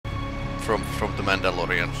from the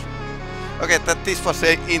Mandalorians. Okay, this was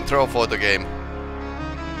the intro for the game.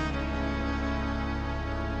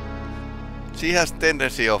 She has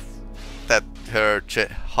tendency of that her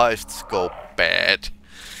heists go bad.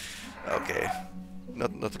 Okay,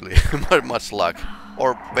 not really much luck,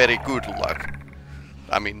 or very good luck.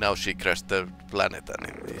 I mean, now she crashed the planet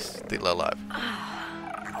and is still alive.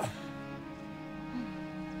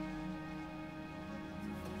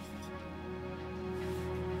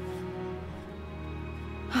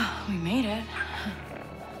 We made it.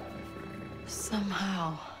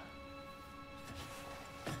 Somehow.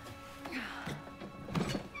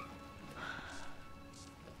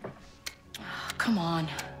 Come on.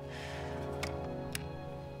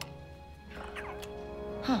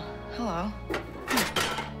 Huh, hello.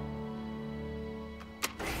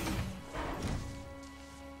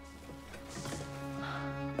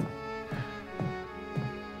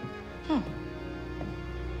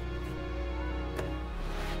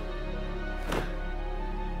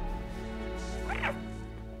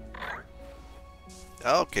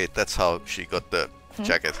 Okay, that's how she got the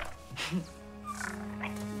jacket.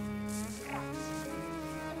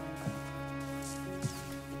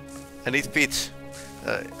 And it fits.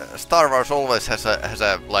 Star Wars always has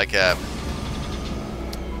a like a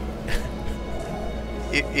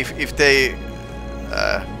if they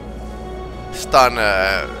stun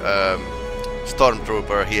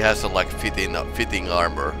stormtrooper, he has a like fitting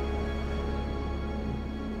armor.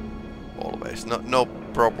 Always, no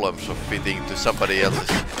problems of fitting to somebody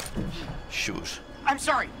else's shoes. I'm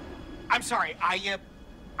sorry. I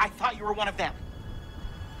thought you were one of them.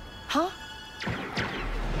 Huh?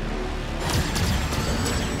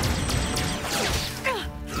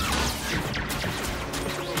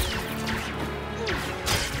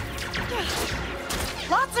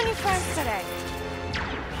 Lots of new friends today.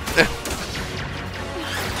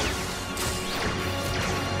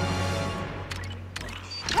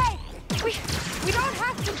 Hey, we don't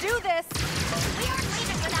have to do this. We aren't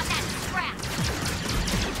leaving without that scrap.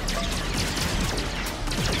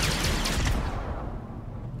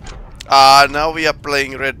 Now we are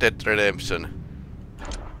playing Red Dead Redemption.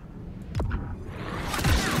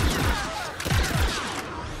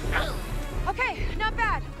 Okay, not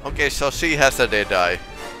bad. Okay, so she has a Jedi.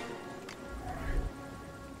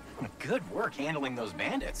 Good work handling those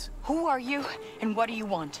bandits. Who are you, and what do you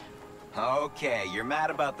want? Okay, you're mad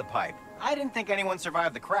about the pipe. I didn't think anyone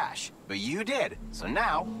survived the crash, but you did. So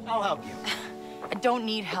now, I'll help you. I don't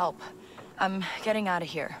need help. I'm getting out of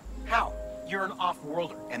here. How? You're an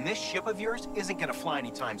off-worlder, and this ship of yours isn't gonna fly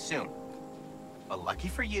anytime soon. But lucky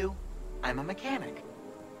for you, I'm a mechanic.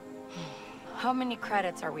 How many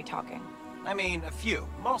credits are we talking? I mean, a few,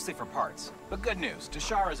 mostly for parts. But good news,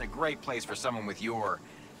 Tashara is a great place for someone with your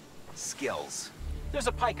skills. There's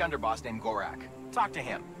a Pike underboss named Gorak. Talk to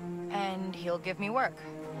him. And he'll give me work.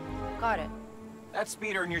 Got it. That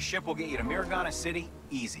speeder in your ship will get you to Miragana City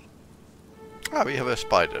easy. Ah, we have a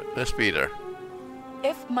speeder.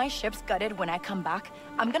 If my ship's gutted when I come back,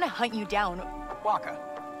 I'm gonna hunt you down. Waka.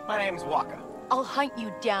 My name's Waka. I'll hunt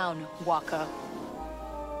you down, Waka.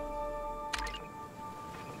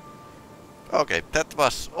 Okay, that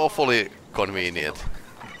was awfully convenient.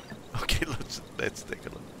 Okay, let's take a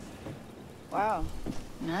look. Wow,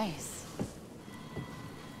 nice.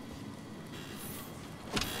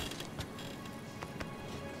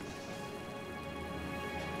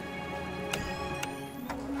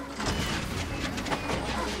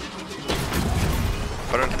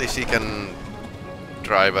 Apparently she can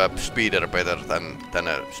drive a speeder better than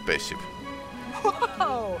a spaceship.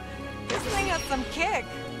 Whoa! This thing has some kick.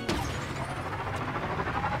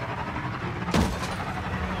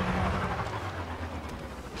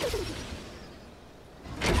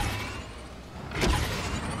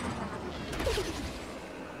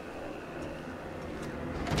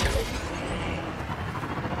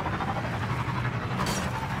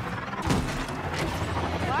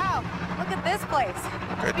 Wow, look at this place.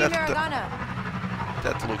 Okay, Miragana.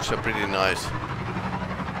 that looks pretty nice.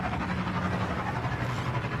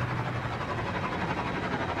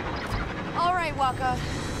 All right, Waka.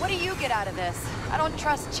 What do you get out of this? I don't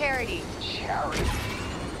trust charity. Charity?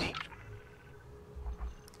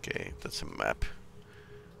 Okay, that's a map.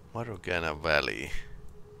 Marugana Valley.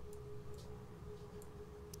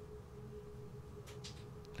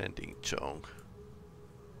 Landing zone.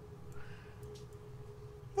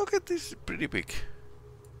 Okay, this is pretty big.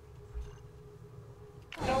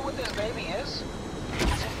 Know what this baby is?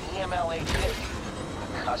 It's an EML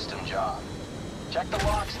 850. A custom job. Checked the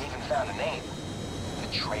logs and even found a name. The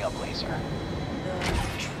Trailblazer.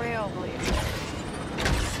 The Trailblazer.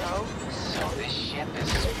 So So this ship is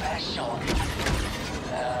special. special.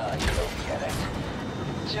 You don't get it.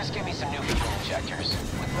 Just give me some new fuel injectors.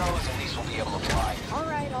 With those, at least we'll be able to fly. All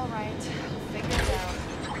right, all right. Figure it out.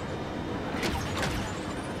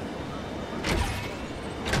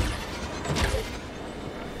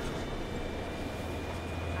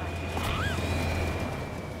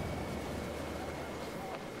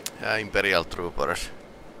 Imperial troopers.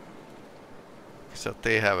 So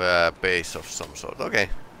they have a base of some sort. Okay.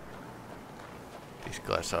 These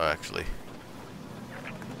guys are actually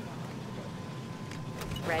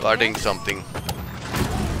guarding something.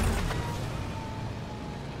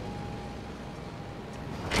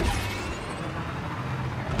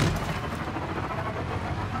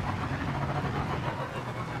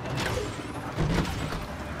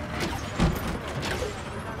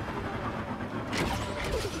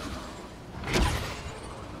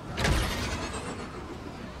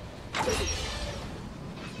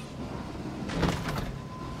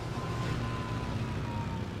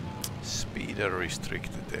 Speeder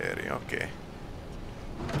restricted area, okay.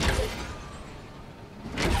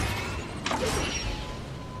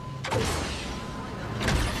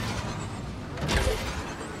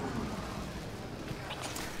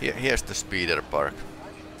 Here's the speeder park.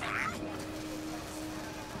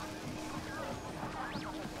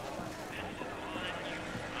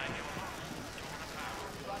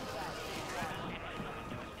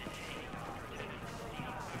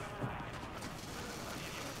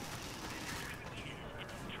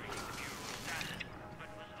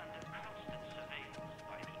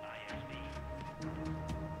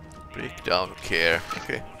 Breakdown care,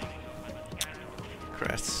 okay.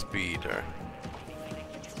 Crash speeder.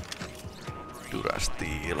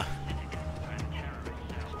 Durasteel.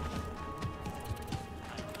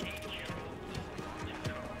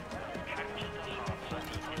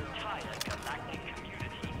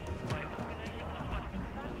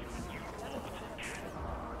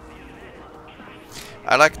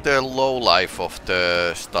 I like the low life of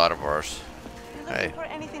the Star Wars. Hey. Looking for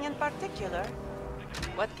anything in particular?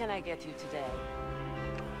 What can I get you today?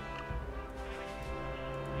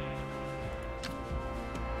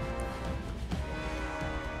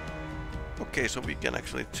 Okay, so we can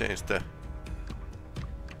actually change the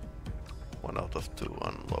 1 out of 2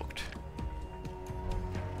 unlocked.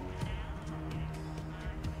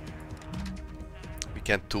 We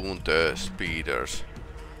can tune the speeders.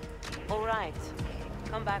 All right.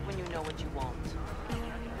 Come back when you know what you want.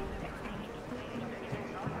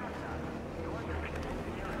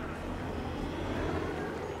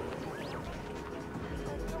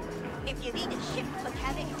 If you need a ship, look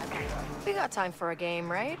at it. We got time for a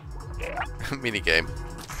game, right? Minigame.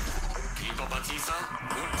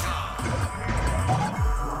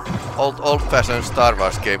 Old-fashioned Star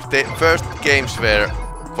Wars games. The first games were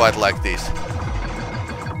quite like this.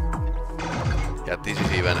 Yeah, this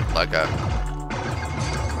is even like a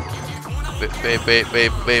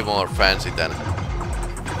way more fancy than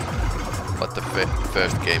what the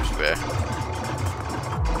first games were.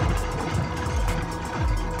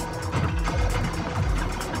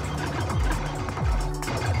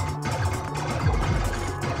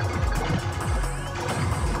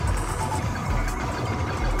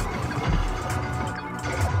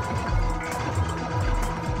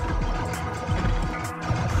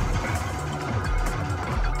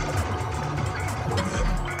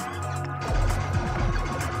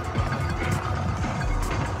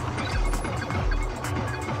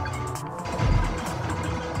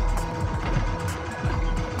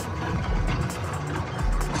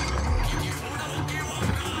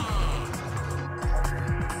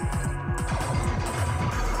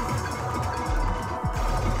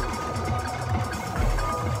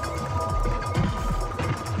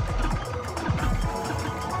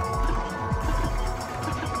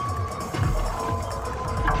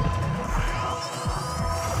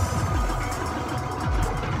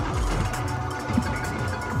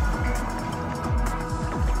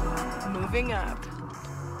 Up.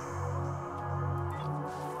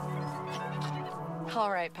 All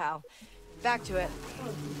right, pal. Back to it.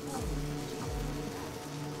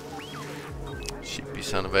 Ship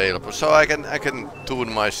is unavailable, so I can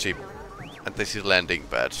tune my ship, and this is landing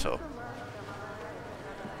pad, so.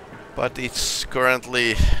 But it's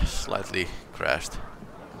currently slightly crashed.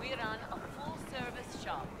 We run a full-service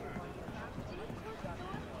shop.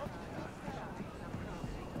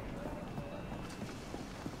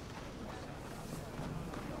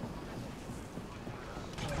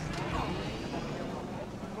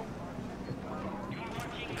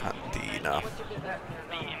 Cantina.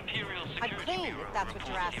 I'm clean, if that's what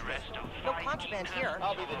you're asking. No contraband here.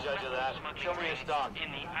 I'll be the judge of that. Show me your stock.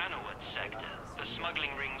 In the Anowat sector, The smuggling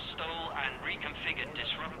ring stole and reconfigured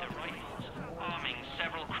disruptor rifles, arming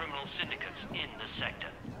several criminal syndicates in the sector.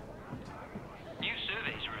 New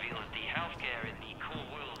surveys reveal that the healthcare in the core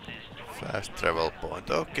worlds is... Fast travel point.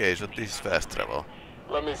 Okay, so this is fast travel.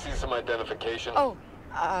 Let me see some identification. Oh,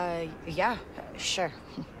 yeah, sure.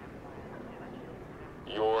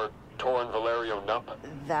 You're Torrin Valerio Nupp?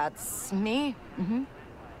 That's me. Mm-hmm.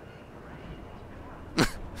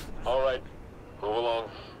 All right, move along.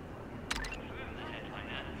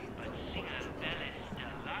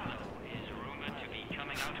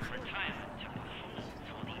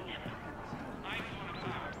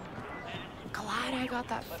 Glad I got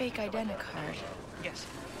that fake identi card. Yes.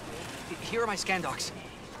 Here are my scan docs.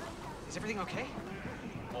 Is everything okay?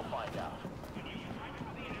 We'll find out.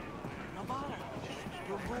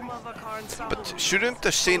 But shouldn't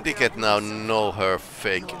the syndicate now know her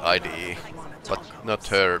fake ID, but not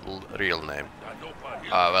her real name?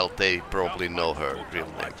 Well, they probably know her real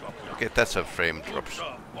name. Okay, that's a frame drops.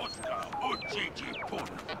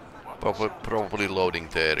 Probably loading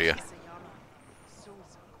the area.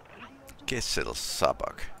 Kessel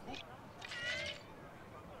Sabak.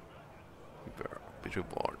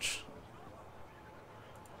 Rewards.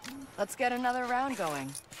 Let's get another round going.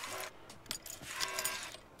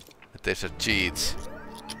 There's a cheat.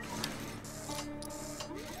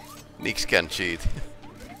 Nix can cheat.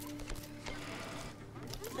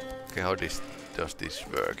 Okay, how does this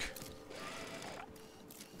work?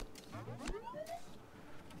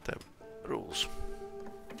 The rules.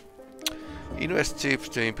 Invest chips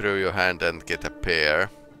to improve your hand and get a pair.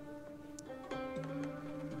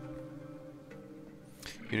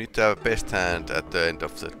 You need to have best hand at the end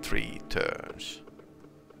of the 3 turns.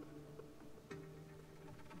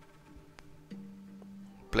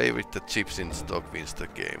 Play with the chips in stock wins the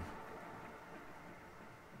game.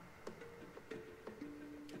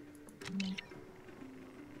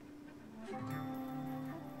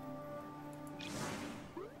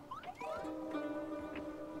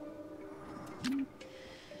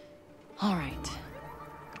 All right.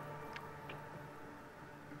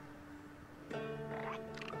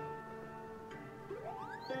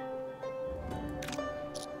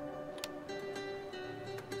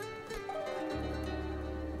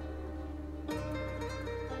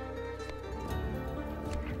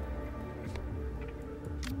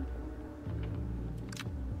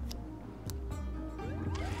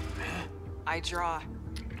 I draw.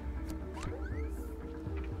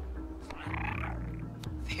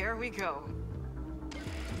 There we go.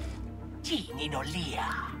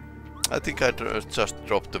 I think I just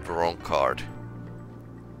dropped the wrong card.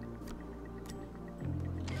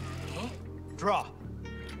 Draw.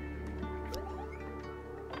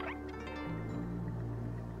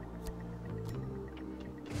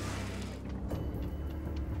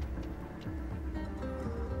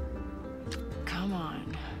 Come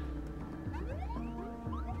on.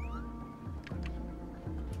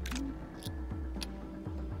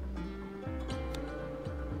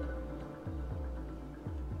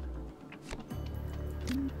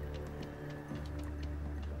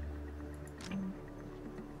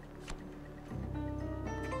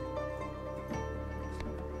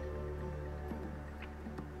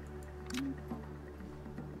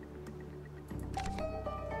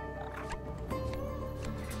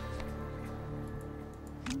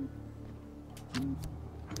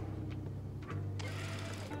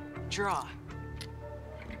 Draw.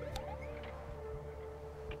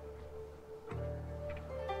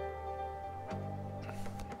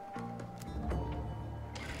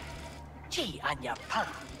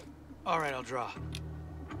 All right, I'll draw.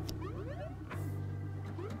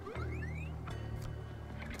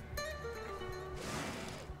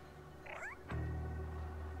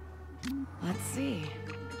 Let's see.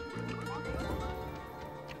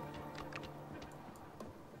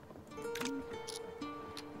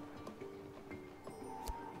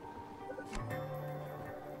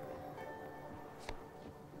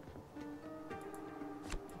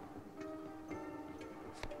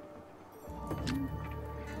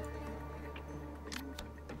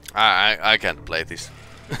 I can't play this.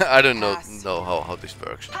 I don't know how this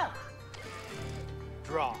works.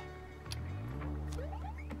 Draw.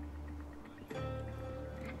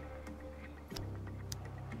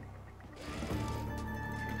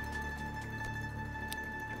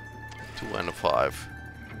 Two and a 5.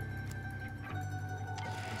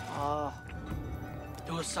 Oh.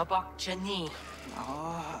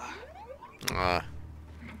 Ah,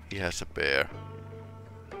 he has a pair.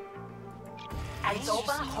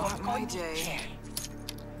 Not my day.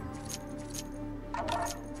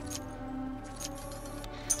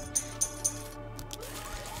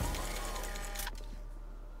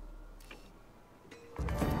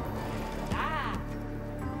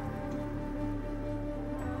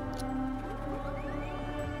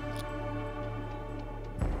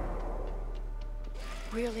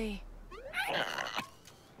 Really?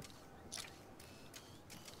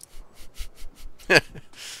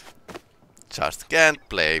 Just can't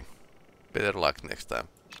play. Better luck next time.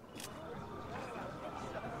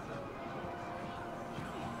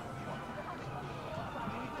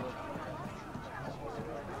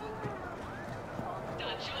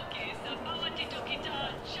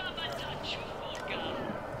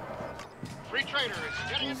 Free trader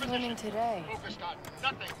is getting in Who's winning position. today? Focused on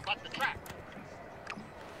nothing but the track.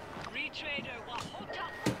 Free trader Wahota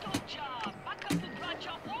Futocha,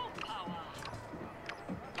 Bakapukracha power.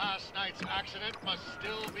 Last night's accident must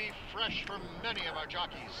still be fresh for many of our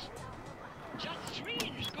jockeys.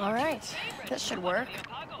 All right, this should work.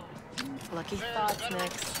 Lucky thoughts,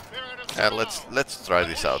 Nix. Let's try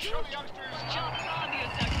this out. Show the youngsters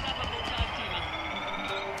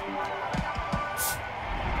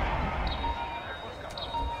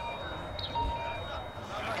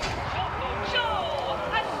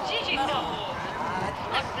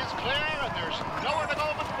left is clear and there's nowhere to go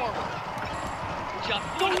but forward.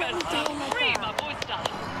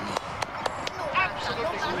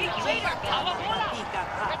 Absolutely. It's great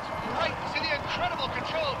to see the incredible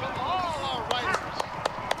control from all our riders.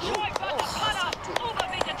 You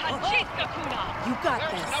got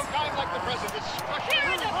There's this. no time like the present, especially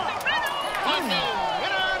when the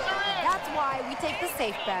winners are in. That's why we take the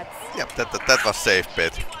safe bets. Yep, that was safe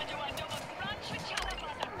bet.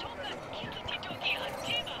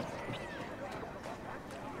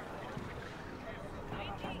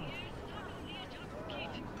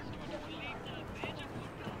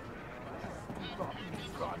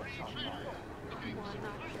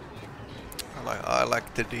 I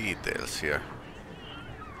like the details here.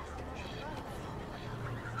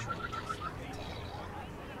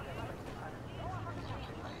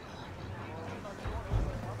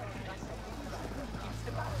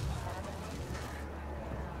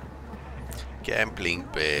 Gambling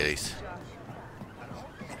base.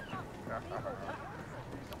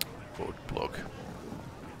 Food block.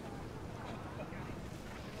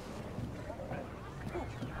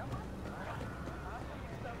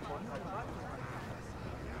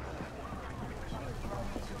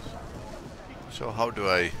 So how do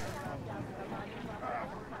I?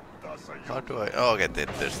 Oh, okay,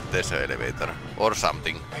 there's an elevator or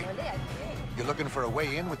something. You looking for a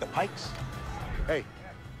way in with the Pikes? Hey,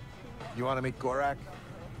 you want to meet Gorak?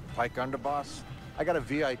 Pike underboss? I got a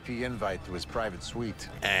VIP invite to his private suite.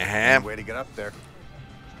 Any way to get up there.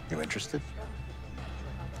 You interested?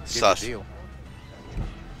 Sus. Deal.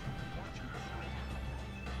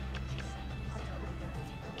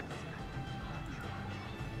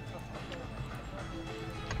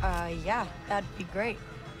 Yeah, that'd be great.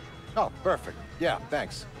 Oh, perfect. Yeah,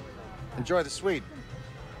 thanks. Enjoy the suite.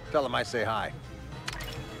 Tell him I say hi.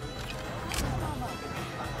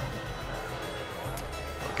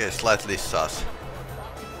 Okay, slightly sus.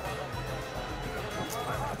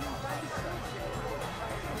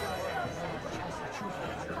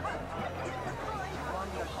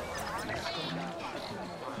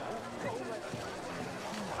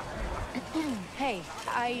 Hey,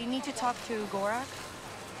 I need to talk to Gorak.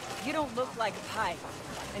 You don't look like a Pike,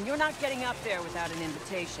 and you're not getting up there without an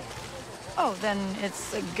invitation. Oh, then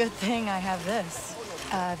it's a good thing I have this.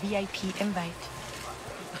 A VIP invite.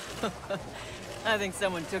 I think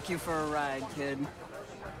someone took you for a ride, kid.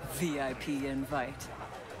 VIP invite.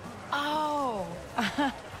 Oh,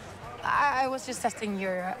 I was just testing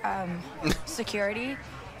your security.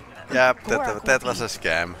 Yeah, Gorak that will was a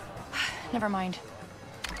scam. Never mind.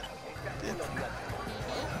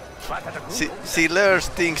 She learns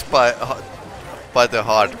things by the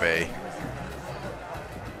hard way.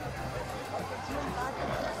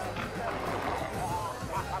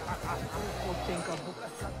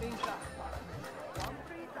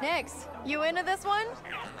 Nix, you into this one?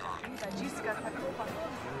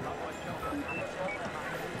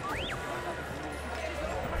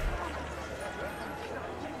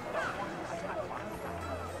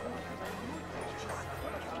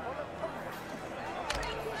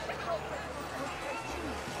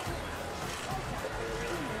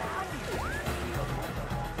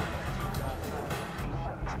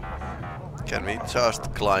 Can we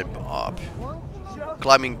just climb up?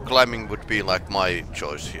 Climbing would be like my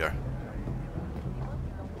choice here.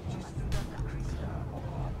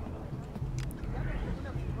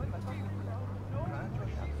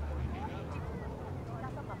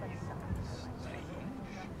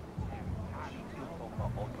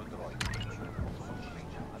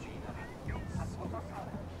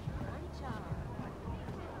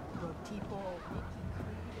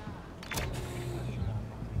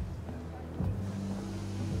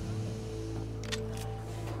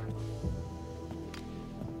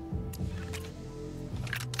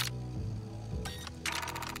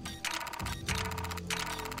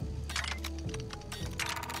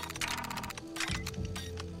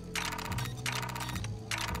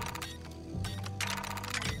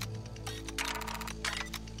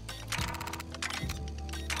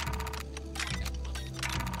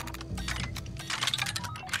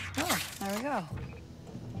 go.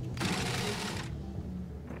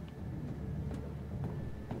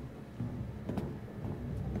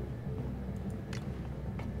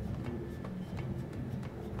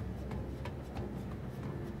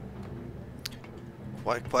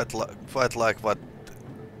 Quite like what.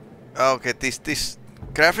 Okay, this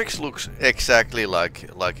graphics looks exactly like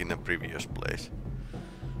in the previous place.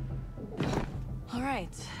 All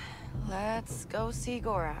right, let's go see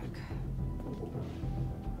Gorak.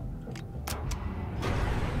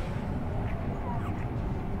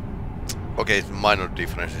 Okay, minor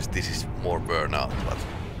differences. This is more burnout, but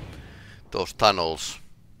those tunnels.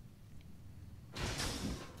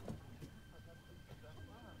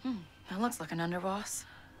 That looks like an underboss.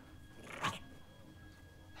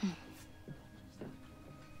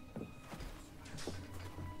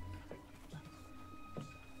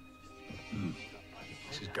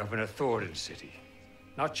 This is Governor Thornton's city,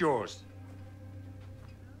 not yours.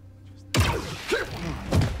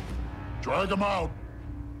 Drag him out.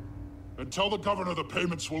 And tell the governor the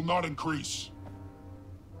payments will not increase.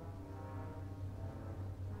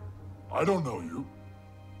 I don't know you.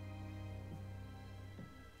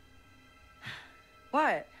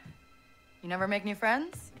 What? You never make new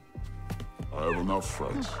friends? I have enough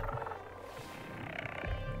friends.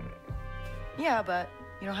 Yeah, but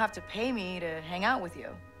you don't have to pay me to hang out with you.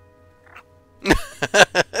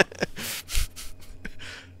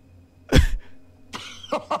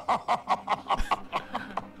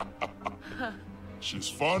 She's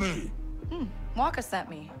funny. Waka sent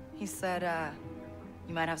me. He said,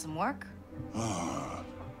 you might have some work?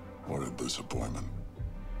 What a disappointment.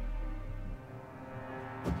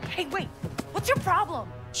 Hey, wait! What's your problem?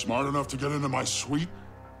 Smart enough to get into my suite?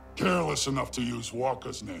 Careless enough to use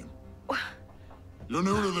Walker's name. You're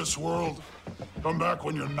new to this world. Come back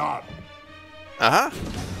when you're not. Uh-huh.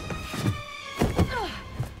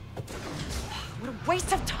 What a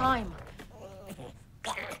waste of time!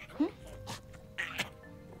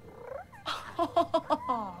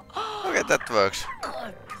 Okay, that works.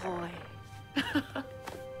 Good boy.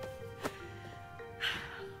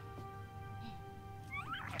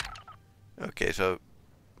 Okay, so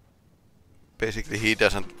basically he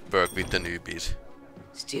doesn't work with the newbies.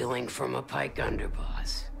 Stealing from a pike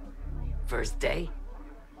underboss. First day?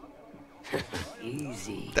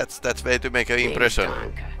 Easy. That's way to make an Name's impression.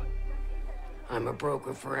 Donka. I'm a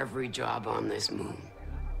broker for every job on this moon.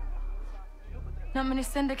 Not many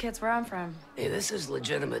syndicates where I'm from. Hey, this is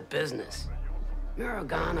legitimate business.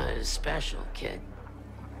 Miragana is special, kid.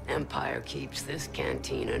 Empire keeps this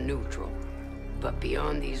cantina neutral. But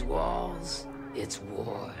beyond these walls, it's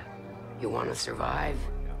war. You want to survive?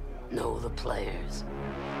 Know the players.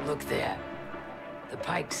 Look there. The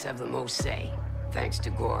Pikes have the most say, thanks to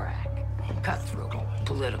Gorak. Cutthroat,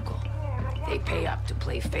 political. They pay up to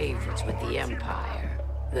play favorites with the Empire.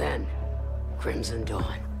 Then, Crimson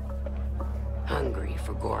Dawn. Hungry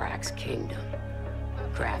for Gorak's kingdom.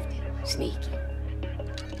 Crafty, sneaky.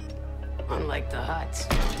 Unlike the Hutts.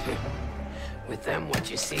 With them, what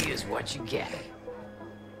you see is what you get.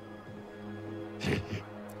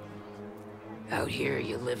 Out here,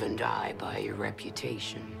 you live and die by your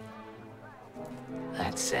reputation.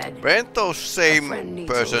 That said, Weren't those same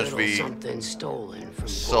persons we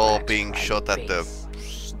saw being shot at the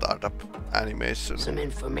startup animation? Some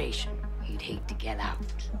information he'd hate to get out.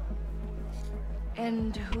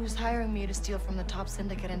 And who's hiring me to steal from the top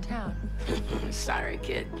syndicate in town? Sorry,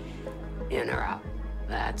 kid. In or out.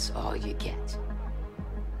 That's all you get.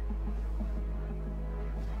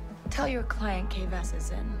 Tell your client Kay Vess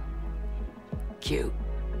is in. Cute.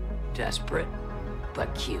 Desperate,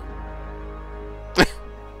 but cute.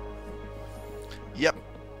 Yep.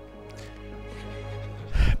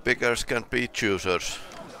 Beggars can be choosers.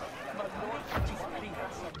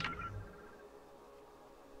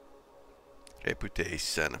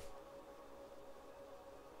 Reputation.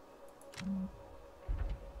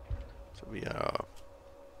 So we are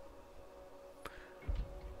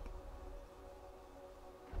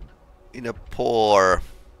in a poor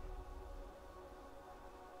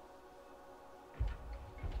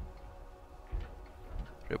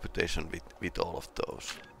reputation with all of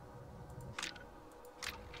those.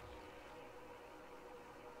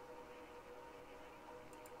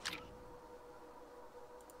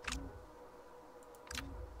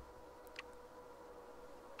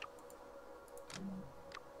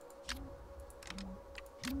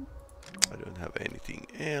 I don't have anything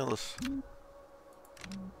else.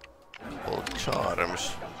 All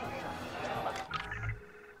charms.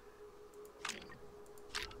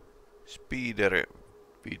 Speeder,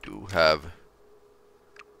 we do have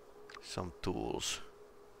some tools.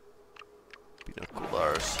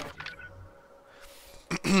 Binoculars.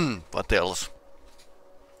 What else?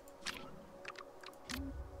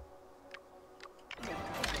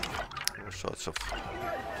 All sorts of.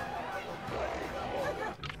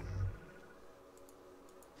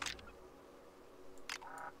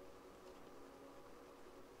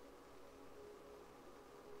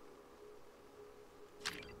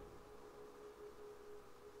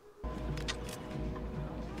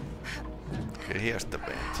 Okay, here's the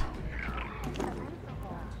vent.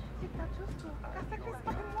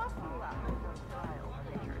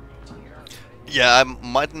 Yeah, I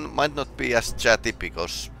might not be as chatty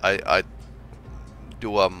because I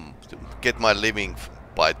do get my living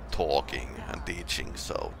by talking and teaching,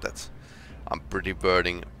 so that's I'm pretty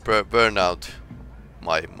burn out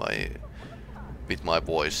my with my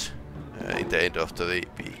voice in the end of the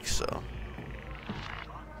week, so.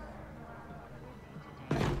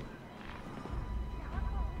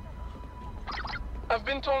 I've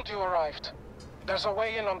been told you arrived. There's a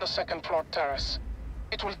way in on the second floor terrace.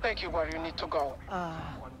 It will take you where you need to go.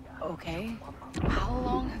 Okay. How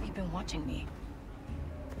long have you been watching me?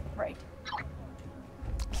 Right.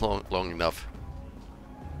 Long enough.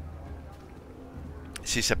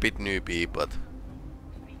 She's a bit newbie, but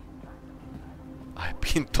I've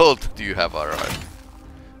been told that you have arrived.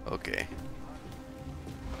 Okay.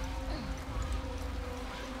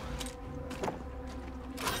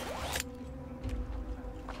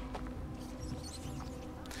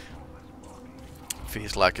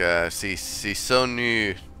 Feels like she's so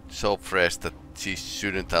new, so fresh that she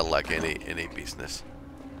shouldn't have like any business.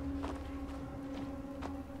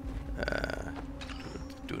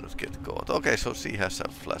 Do not get caught. Okay, so she has a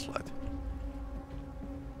flashlight.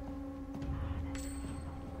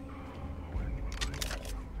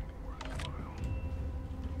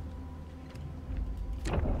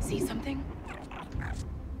 See something?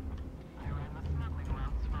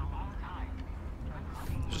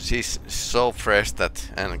 She's so fresh that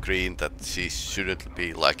and green that she shouldn't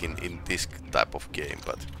be like in this type of game,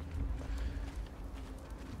 but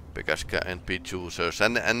because can't be choosers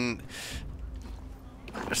and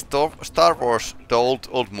Star Wars, the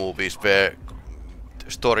old movies were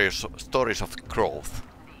stories of growth,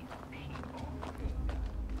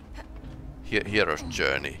 hero's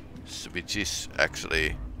journey, which is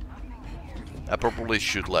actually I probably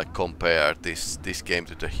should like compare this game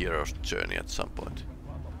to the hero's journey at some point.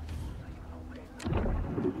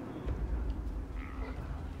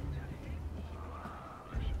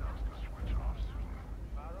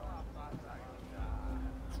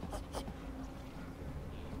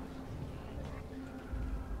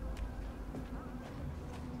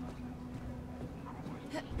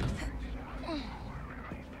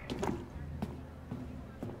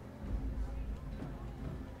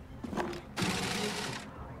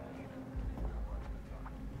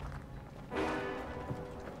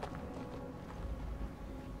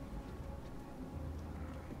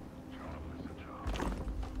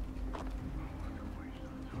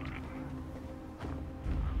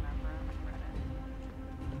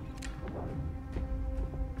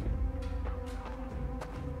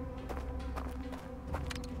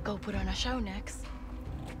 Go put on a show next.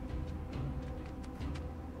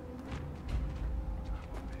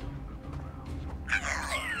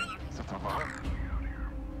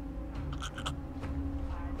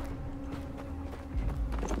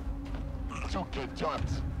 Don't get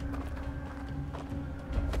jumped.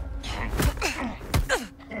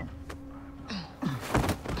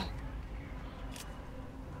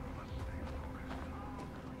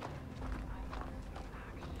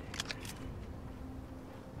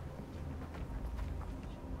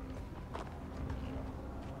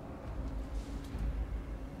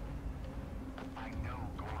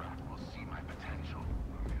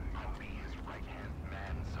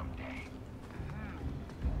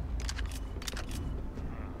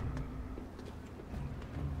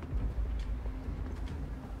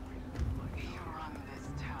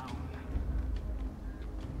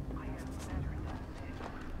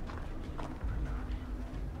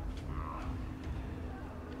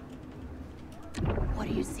 What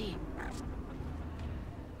do you see?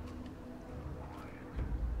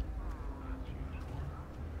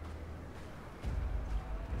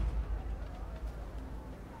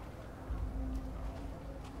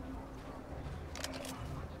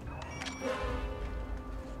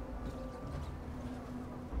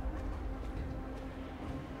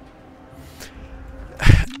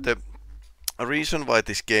 The reason why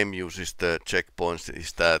this game uses the checkpoints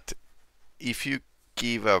is that if you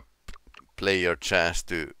give a player chance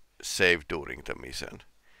to save during the mission,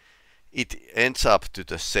 it ends up to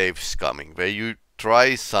the save scumming, where you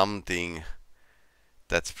try something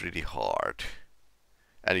that's pretty hard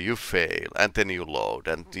and you fail, and then you load,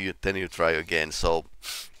 and then you try again. So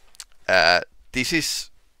this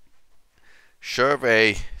is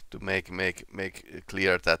survey to make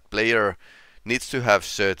clear that player needs to have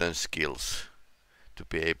certain skills to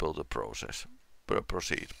be able to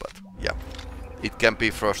proceed. But yeah, it can be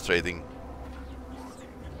frustrating.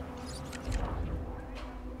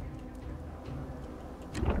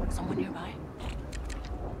 Someone nearby?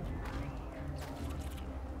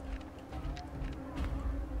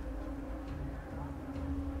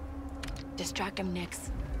 Distract him,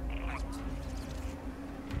 Nix.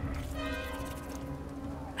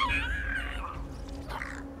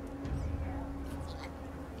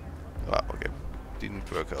 Ah, okay.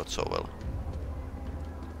 Didn't work out so well.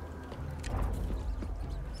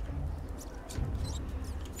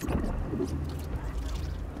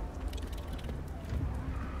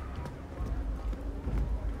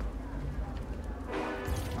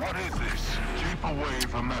 What is this? Keep away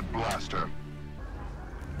from that blaster.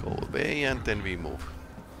 Go away and then we move.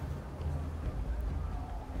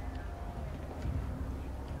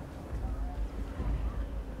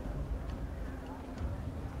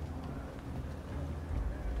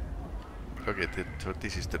 Okay, so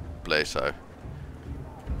this is the place I...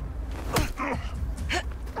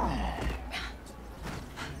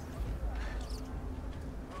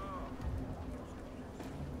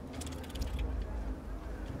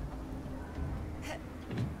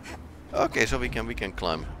 Okay, so we can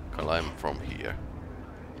climb from here.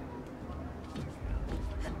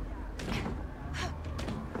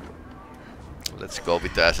 Let's go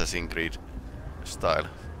with the Assassin's Creed style.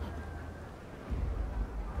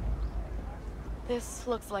 This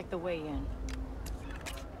looks like the way in.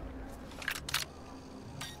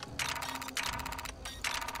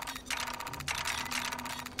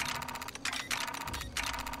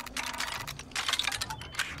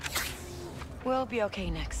 We'll be okay,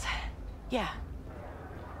 Nix. Yeah.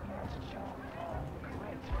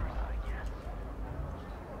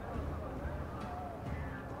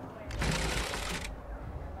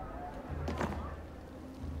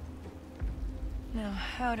 Now,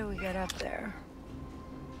 how do we get up there?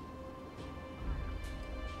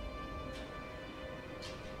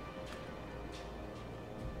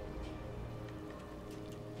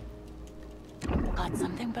 Got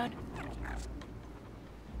something, bud?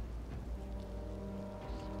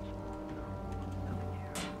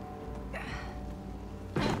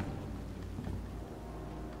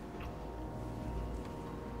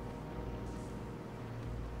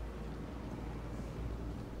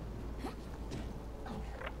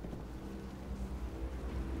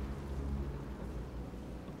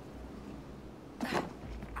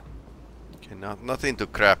 Okay, nothing to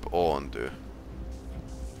grab onto.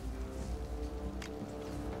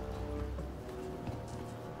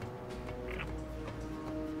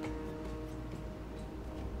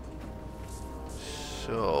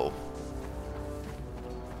 So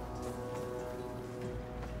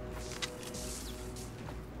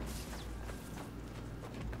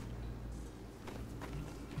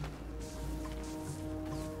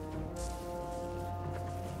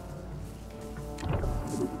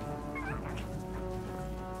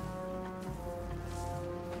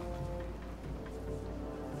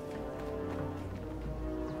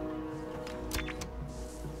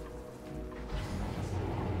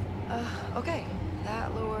okay.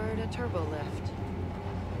 That lowered a turbo lift.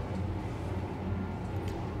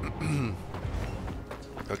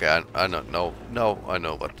 okay, I don't know. No, I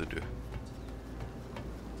know what to do.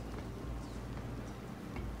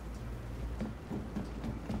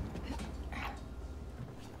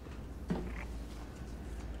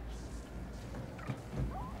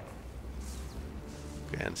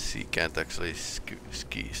 Can't actually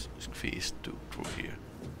squeeze through here.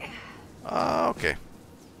 Ah, okay.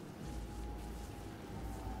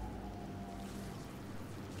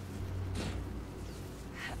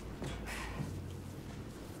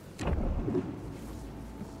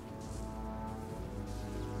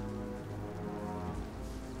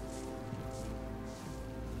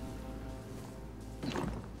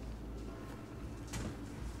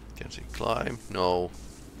 Can she climb? No.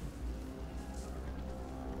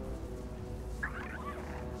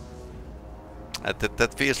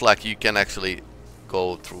 That feels like you can actually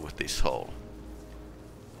go through this hole.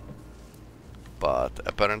 But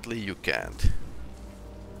apparently you can't.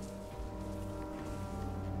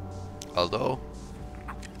 Although...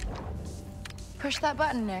 Push that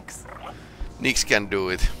button, Nix. Nix can do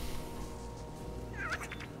it.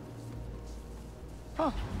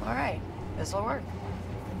 Oh, alright. This'll work.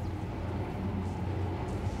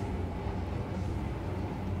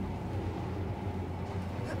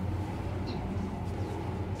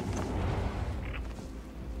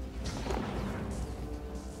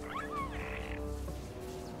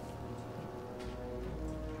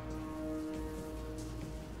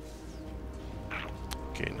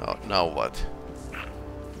 Okay, now what?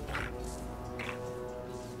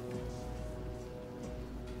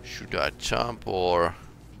 Should I jump or...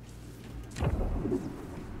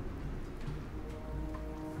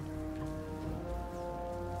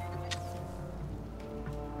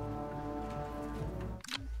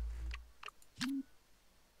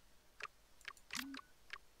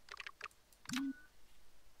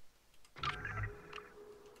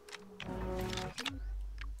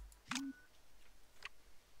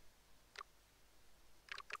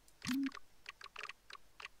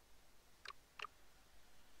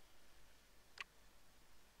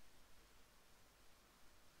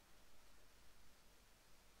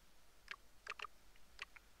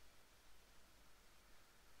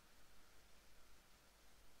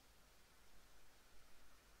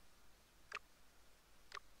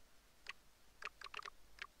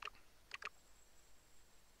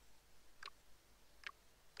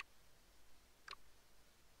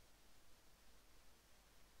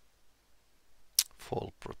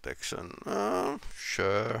 Fall protection,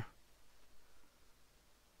 sure.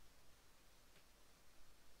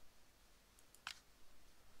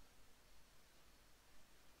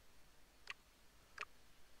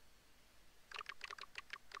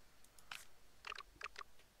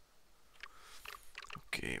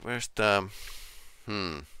 Okay, where's the...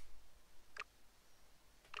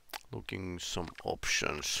 Looking some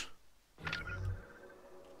options.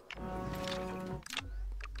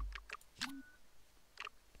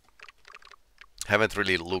 Haven't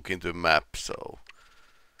really looked into map, so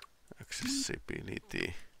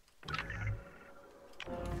accessibility.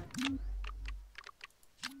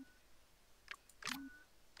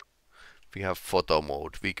 We have photo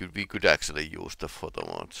mode. We could actually use the photo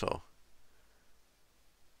mode, so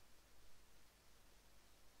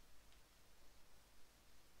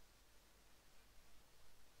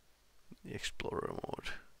the explorer mode.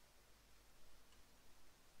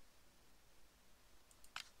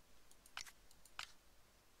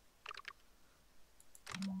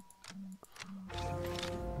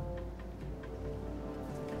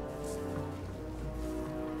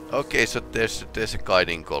 Okay, so there's a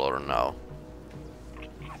guiding color now.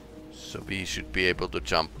 So we should be able to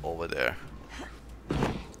jump over there.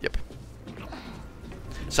 Yep.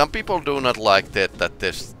 Some people do not like that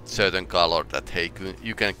there's certain color that hey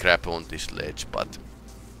you can grab on this ledge, but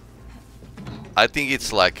I think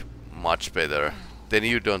it's like much better. Then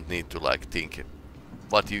you don't need to like think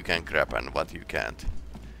what you can grab and what you can't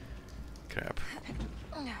grab.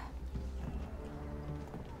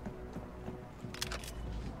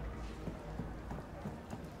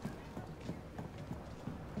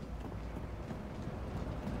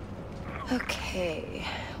 Okay,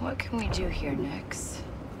 what can we do here next?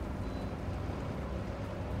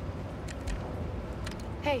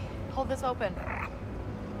 Hey, hold this open.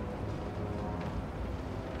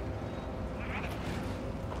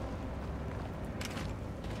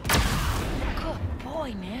 Good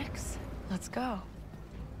boy, Nix. Let's go.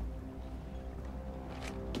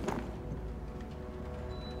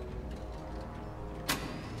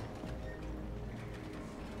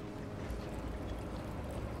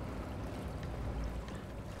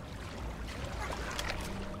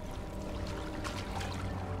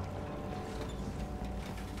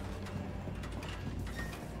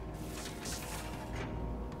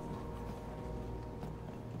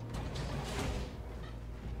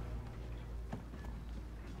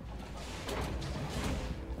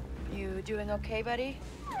 Doing okay, buddy?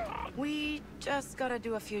 We just gotta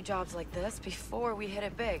do a few jobs like this before we hit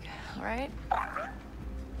it big, alright?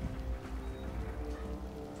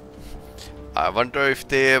 I wonder if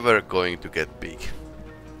they ever going to get big.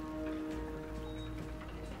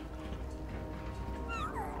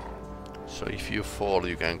 So if you fall,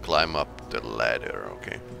 you can climb up the ladder,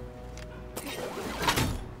 okay?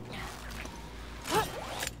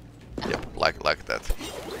 Yep, like that.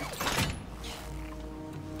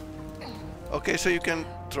 Okay, so you can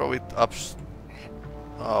throw it up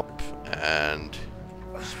and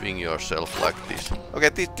swing yourself like this. Okay,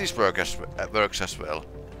 this works as well.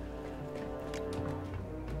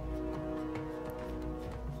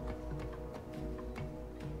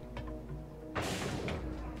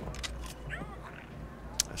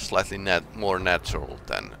 Slightly more natural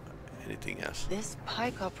than anything else. This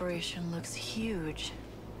pike operation looks huge.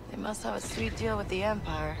 They must have a sweet deal with the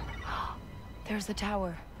Empire. There's the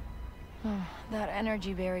tower. That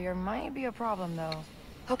energy barrier might be a problem, though.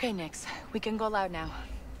 Okay, Nix. We can go loud now.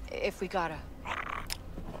 If we gotta.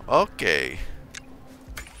 Okay.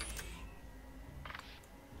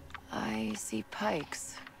 I see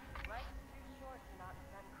pikes.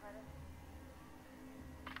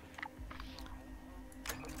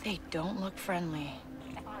 They don't look friendly.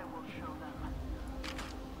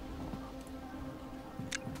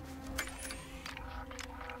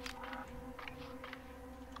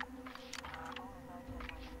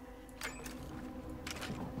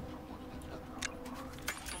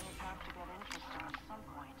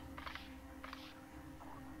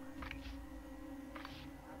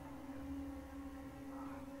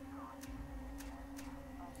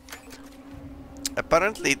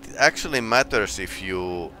 Apparently, it actually matters if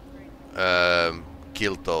you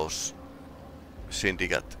kill those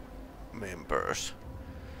syndicate members.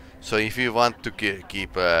 So if you want to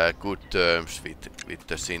keep good terms with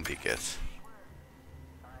the syndicates.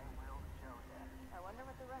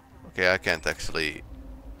 Okay, I can't actually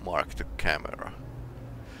mark the camera.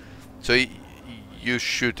 So you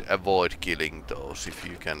should avoid killing those if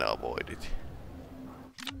you can avoid it.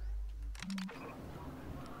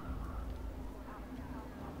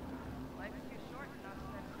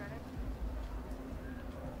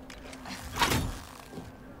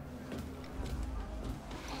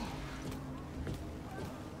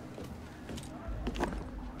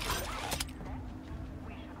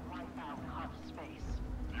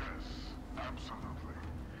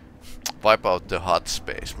 Wipe out the hot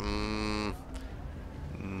space.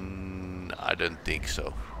 I don't think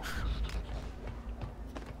so.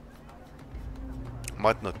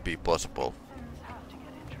 Might not be possible.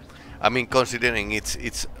 I mean, considering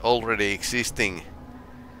it's already existing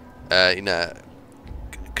in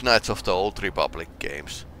Knights of the Old Republic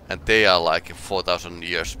games, and they are like 4,000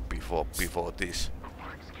 years before this.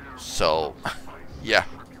 So, yeah.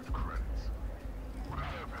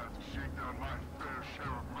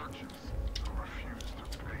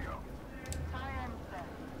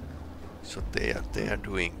 So they are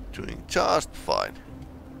doing just fine.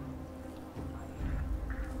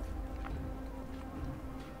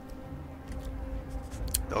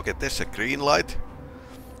 Okay, there's a green light.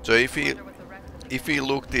 So if we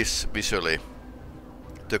look this visually,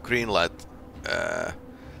 the green light,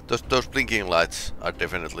 those blinking lights are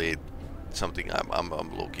definitely something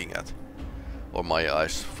I'm looking at, or my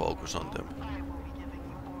eyes focus on them.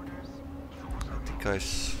 I think I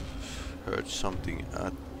heard something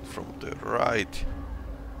from the right.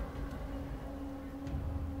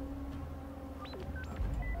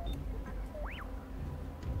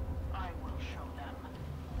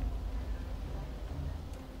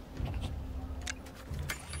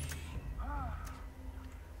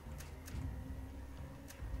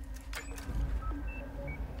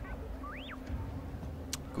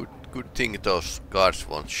 Good thing those guards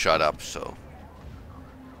won't shut up, so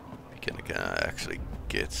we can actually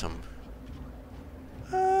get some.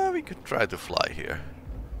 We could try to fly here.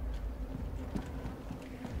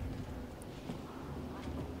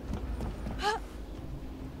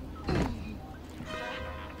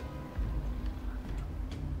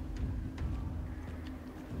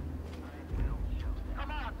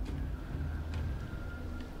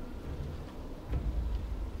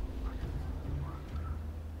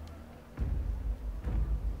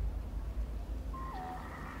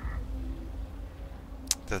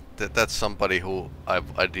 That's somebody who I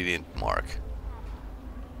didn't mark.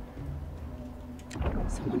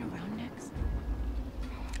 Someone around next?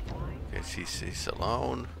 Okay, she's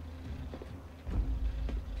alone.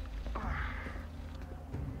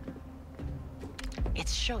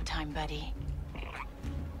 It's showtime, buddy.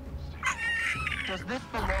 Does this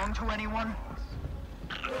belong to anyone?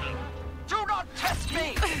 Do not test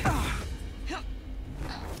me!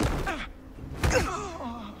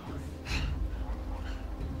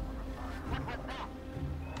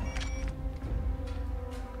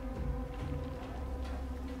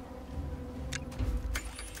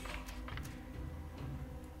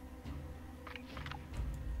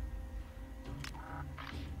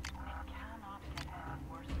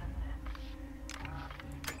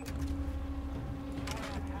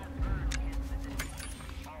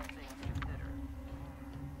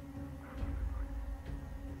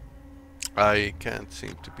 I can't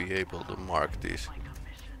seem to be able to mark these.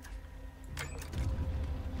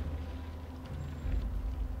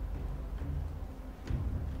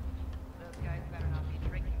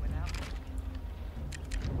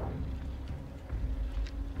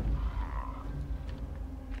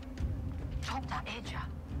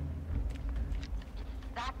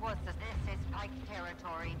 That was this is Pike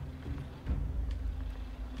territory.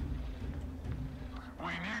 We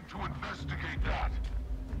need to investigate that.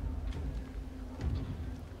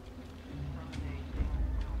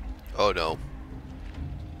 Oh no.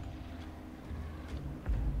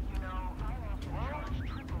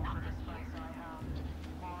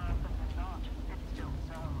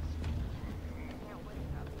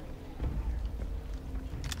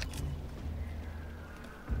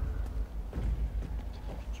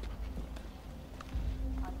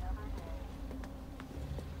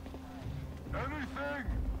 Anything?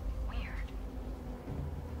 Weird.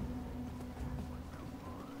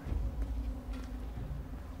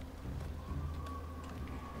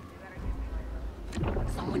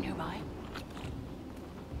 Someone nearby?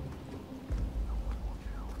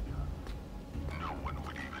 No one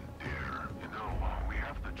would even dare. You know, we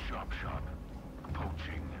have the chop shop,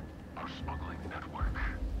 poaching, our smuggling network.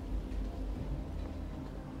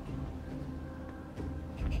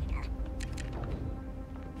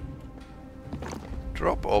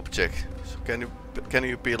 Drop object. So can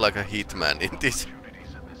you be like a hitman in this?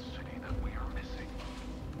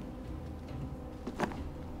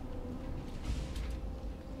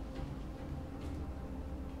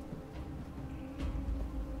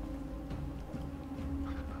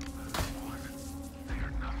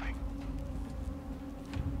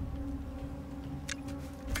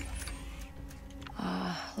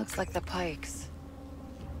 Looks like the pikes.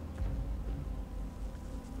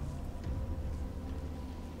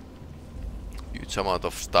 Huge amount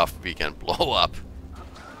of stuff we can blow up.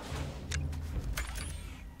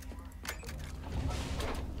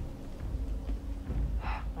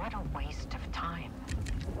 What a waste of time.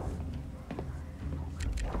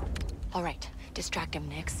 All right, distract him,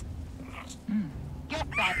 Nix. Get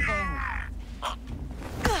that thing!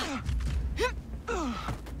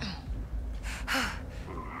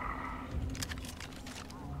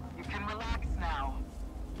 You can relax now.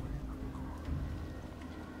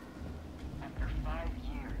 After 5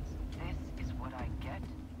 years, this is what I get?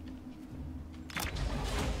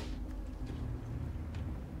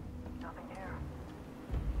 Nothing here.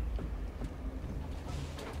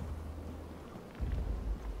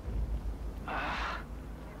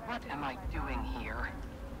 What am I doing here?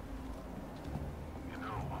 You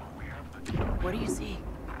know, we have the What do you see?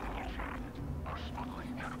 our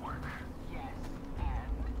smuggling network. Yes,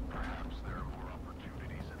 and Perhaps there are more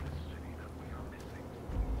opportunities in this city that we are missing.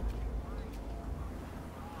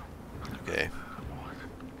 Okay.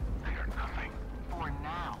 They are nothing. for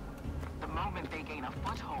now. The moment they gain a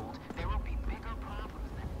foothold, there will be bigger problems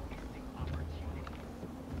than missing opportunities.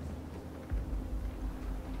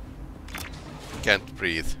 Can't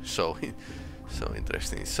breathe. So so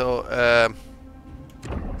interesting. So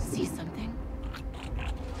See something?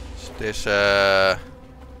 there's a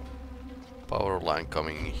power line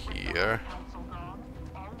coming here.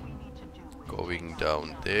 Going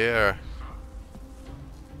down there.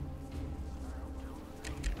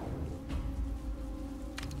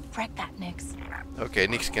 Break that, Nix. Okay,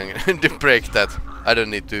 Nix can break that. I don't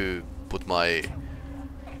need to put my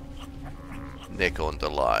neck on the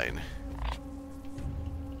line.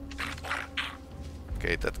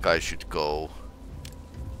 Okay, that guy should go.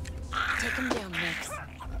 Take him down, Nix.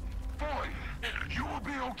 Boy, you will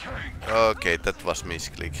be okay. Okay, that was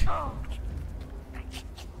misclick.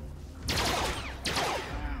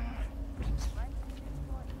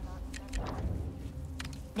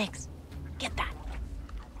 Nix, get that.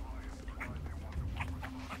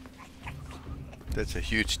 That's a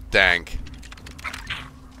huge tank.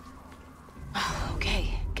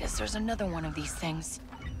 Okay, guess there's another one of these things.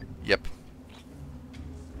 Yep.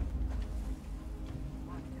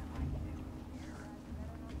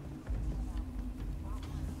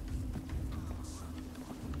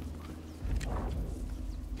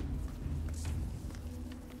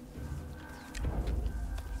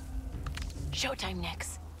 Showtime,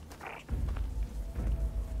 Nix.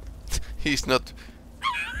 He's not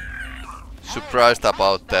surprised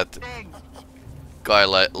about that guy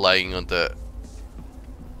lying on the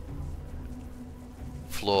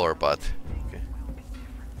floor, but okay.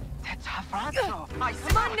 That's Havazo.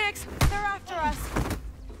 Come on, Nix. They're after us.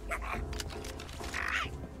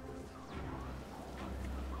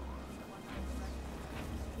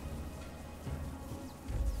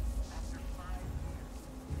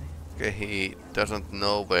 Okay, he doesn't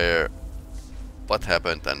know what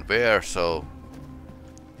happened and where, so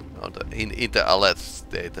on the, in the alert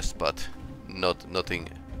status, but nothing.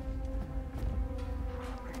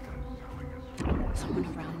 Someone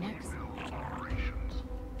around, Nix? Operations.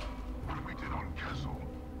 What we did on Kessel,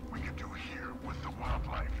 we could do here with the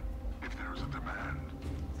wildlife, if there's a demand.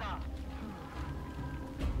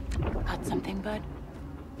 Got something, bud?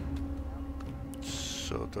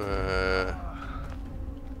 So the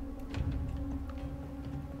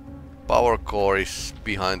power core is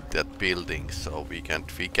behind that building, so we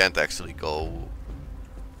can't actually go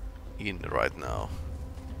in right now.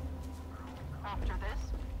 After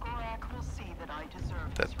this, Gorak will see that I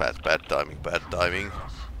deserve That's bad timing, bad timing.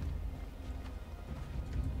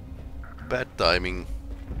 Bad timing.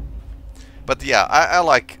 But yeah, I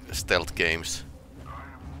like stealth games.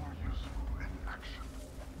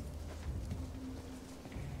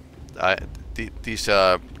 These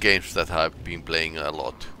are games that I've been playing a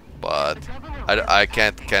lot, but I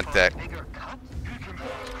can't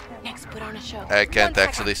Next, put on a show. I can't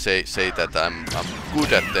actually say that I'm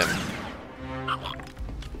good at them.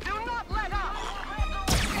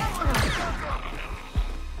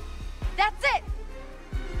 That's it.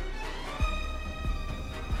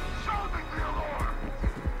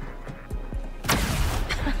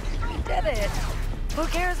 We did it. Who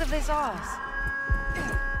cares if they saw us?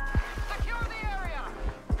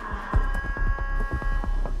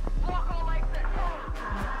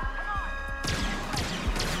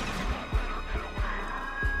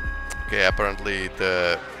 Okay, apparently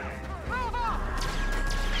the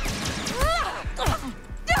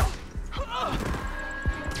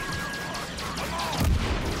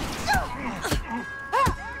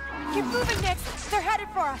Keep moving, Nick. They're headed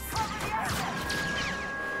for us.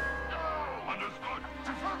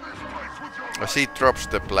 as he drops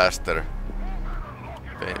the blaster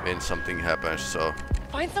when something happens, so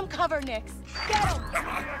Find some cover, Nick. Get him.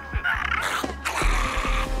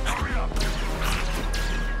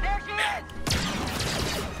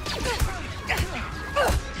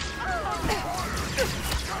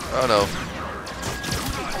 oh no.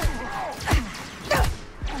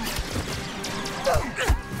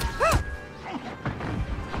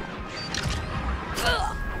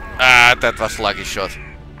 Ah, that was lucky shot.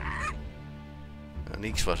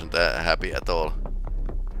 Nix wasn't happy at all.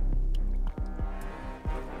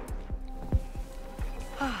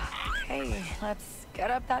 Hey, let's get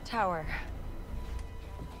up that tower.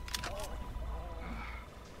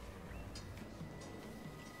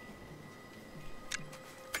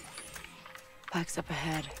 Bike's up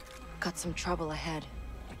ahead. Got some trouble ahead.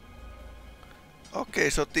 Okay,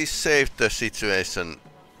 so this saved the situation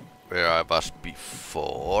where I was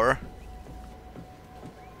before.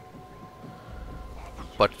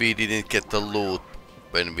 But we didn't get the loot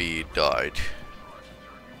when we died.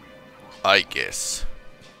 I guess.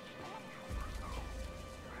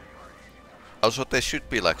 Also, there should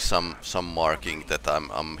be like some marking that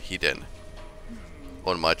I'm hidden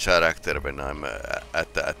on my character when I'm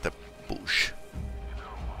at the bush.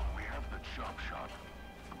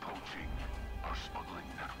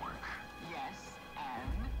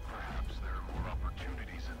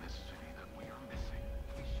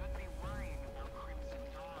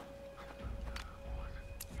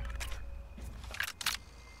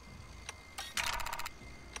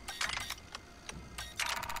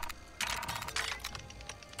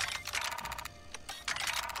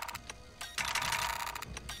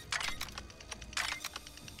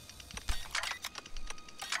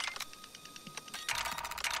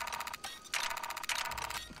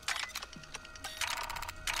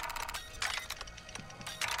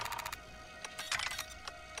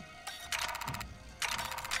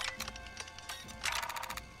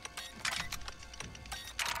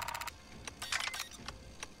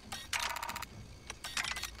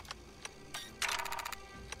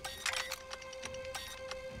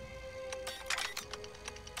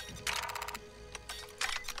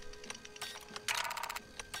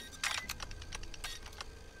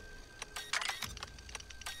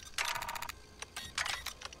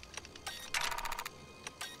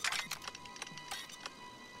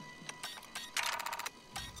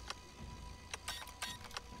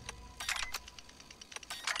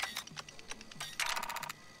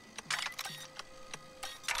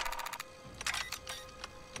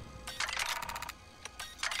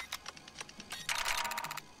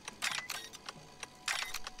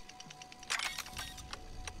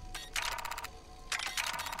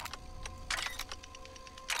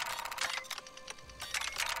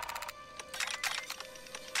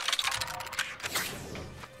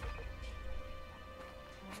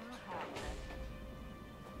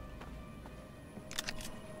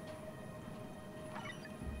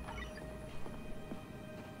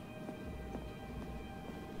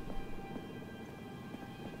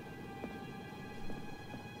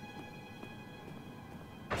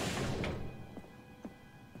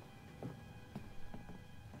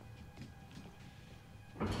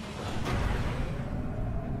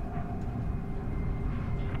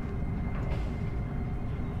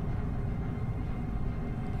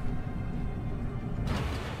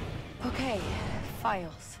 Okay,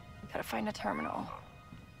 files. Gotta find a terminal.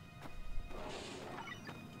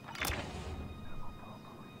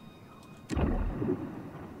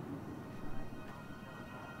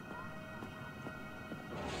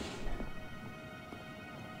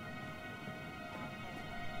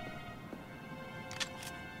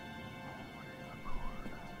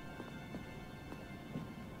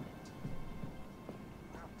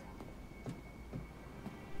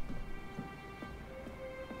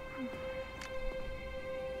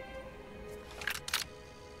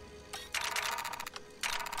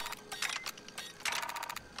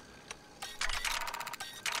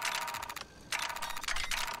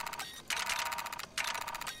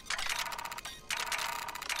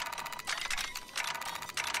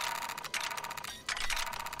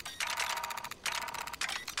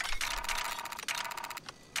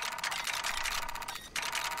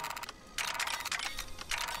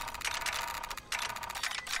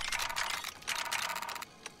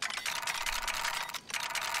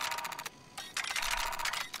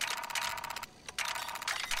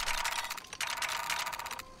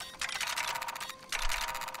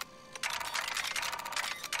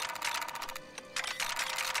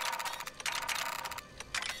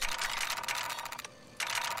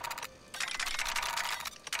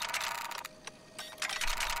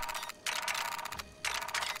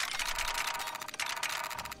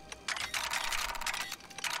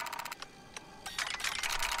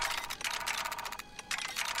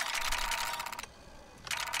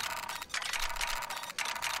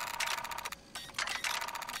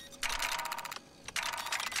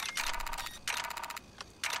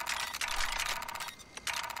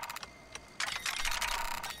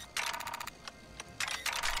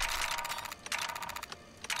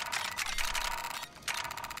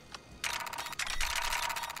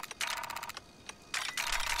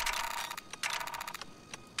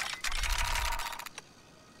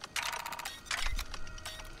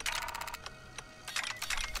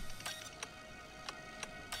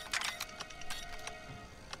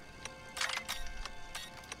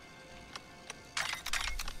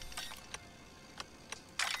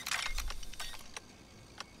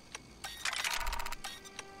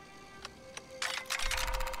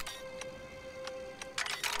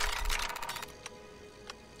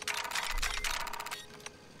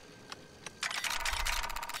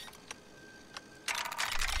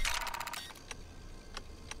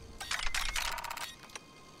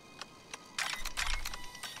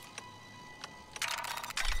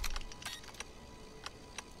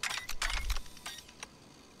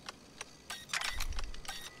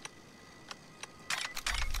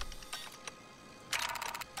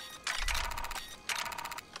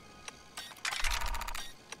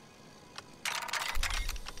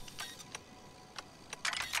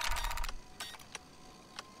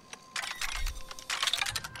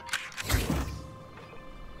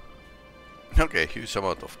 Okay, huge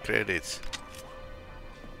amount of credits.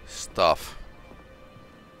 Stuff.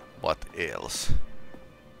 What else?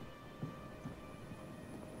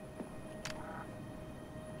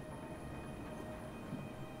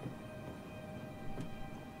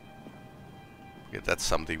 Okay, that's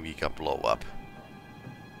something we can blow up.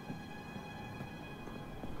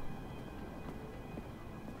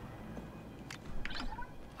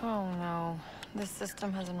 Oh no, this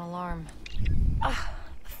system has an alarm. Ugh,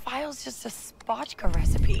 the file's just a spotchka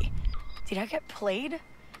recipe. Did I get played?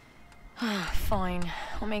 Fine,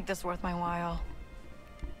 I'll make this worth my while.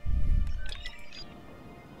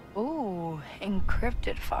 Ooh,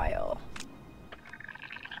 encrypted file.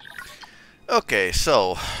 Okay,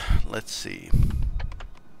 so let's see.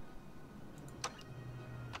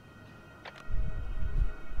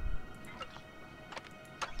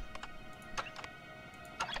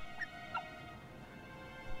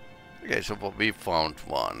 Okay, so we found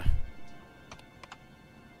one.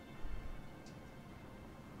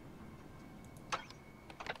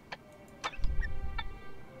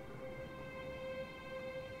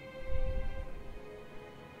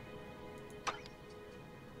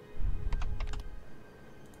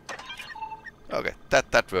 Okay,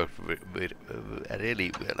 that worked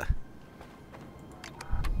really well.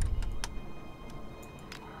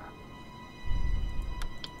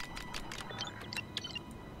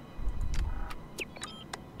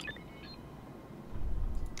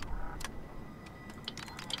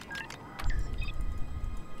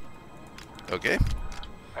 Okay.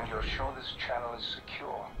 And you're sure this channel is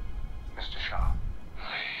secure, Mr. Shah?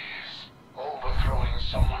 Please. Overthrowing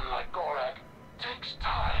someone like Gorak takes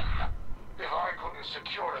time. If I couldn't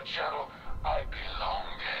secure a channel, I'd be long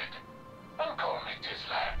dead. And call me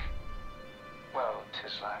Tislak. Well,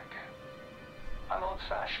 Tislak, I'm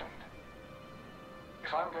old-fashioned.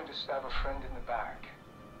 If I'm going to stab a friend in the back,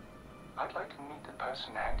 I'd like to meet the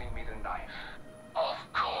person handing me the knife. Of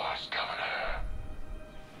course, Governor.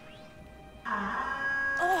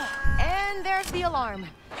 Oh, and there's the alarm.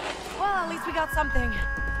 Well, at least we got something.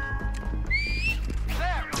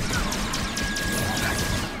 There!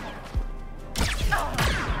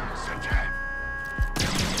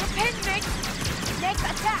 Repent, Nick! Next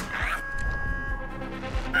attack!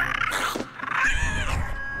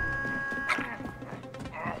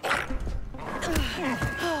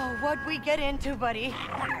 Oh, what'd we get into, buddy?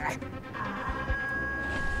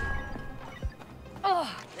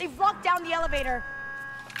 Oh, they've locked down the elevator.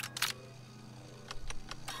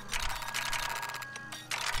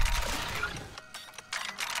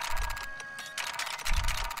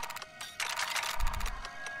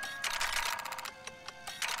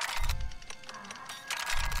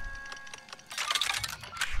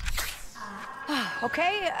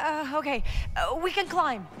 Okay, we can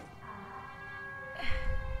climb.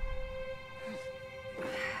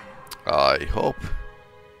 I hope.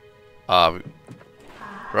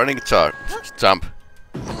 Running jump.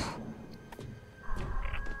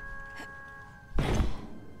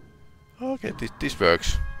 Okay, this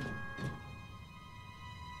works.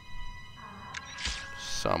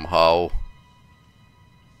 Somehow.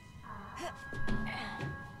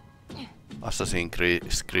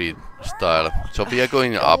 Assassin's Creed style. So we are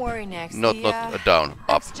going up, worry, Nex. not down.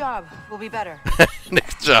 Up. Next job will be better.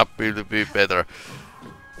 Next job will be better.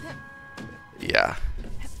 Yeah.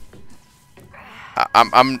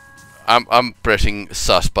 I'm pressing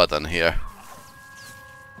sus button here.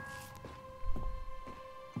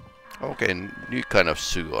 Okay, new kind of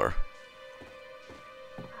sewer.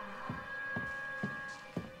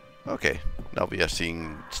 Okay, now we are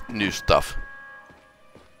seeing new stuff.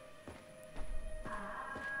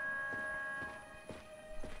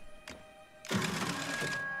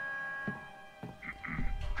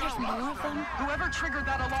 There's more of them? Whoever triggered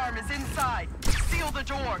that alarm is inside. Seal the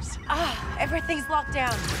doors. Ah, everything's locked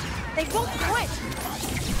down. They won't quit.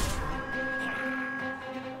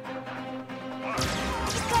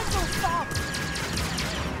 These guys don't stop.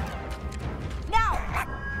 Now!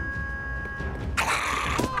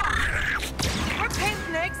 Repent,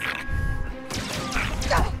 Nix.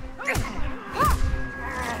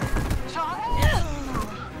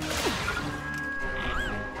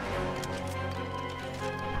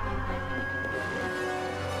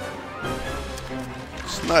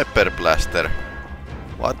 Sniper blaster.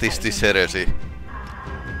 What is this heresy?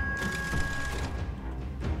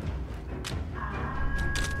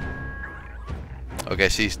 Okay,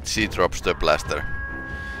 she drops the blaster.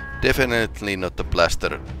 Definitely not the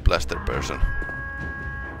blaster person.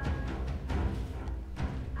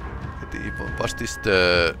 Was this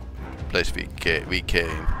the place we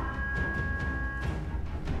came?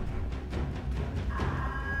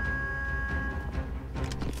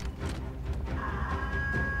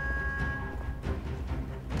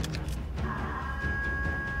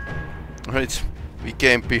 We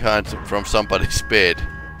came behind from somebody's bed.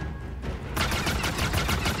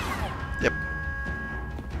 Yep.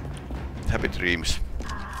 Happy dreams.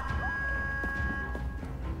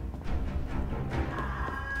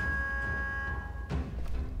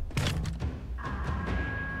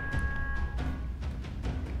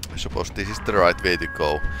 I suppose this is the right way to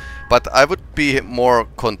go. But I would be more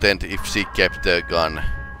content if she kept the gun.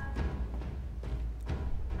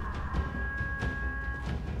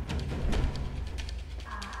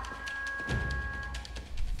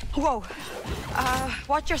 Whoa.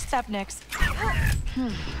 Watch your step, Nix.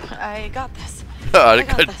 I got this. I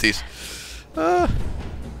got this.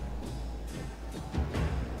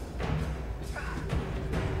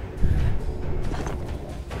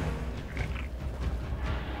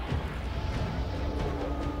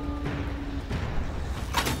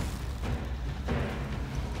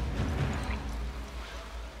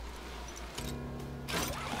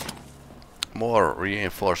 More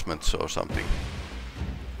reinforcements or something.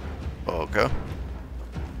 Okay.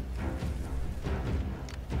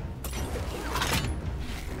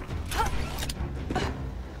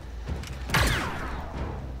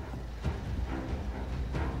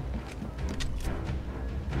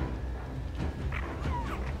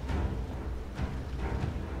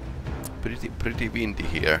 Pretty windy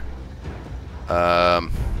here.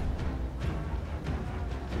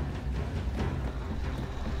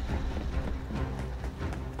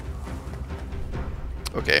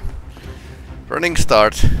 Okay. Running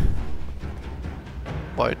start.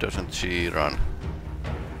 Why doesn't she run?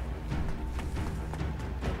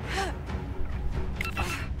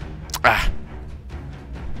 Ah!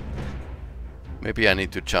 Maybe I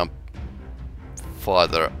need to jump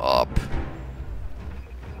farther up.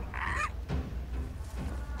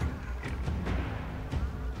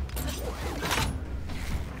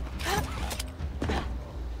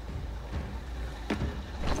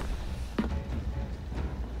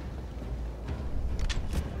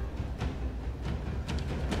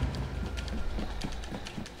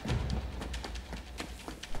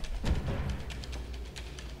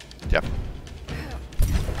 Yep.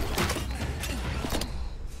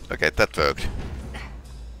 Okay, that worked.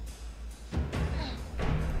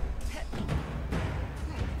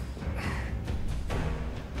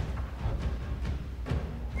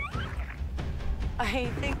 I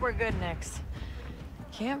think we're good, Nix.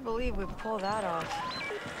 Can't believe we pulled that off.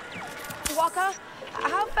 Waka,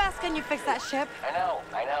 how fast can you fix that ship? I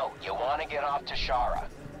know. You want to get off to Shara.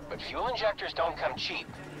 But fuel injectors don't come cheap.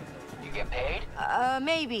 You get paid?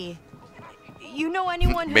 Maybe. You know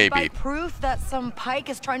anyone who'd buy proof that some pike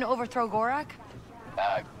is trying to overthrow Gorak?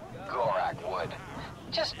 Gorak would.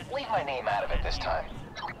 Just leave my name out of it this time.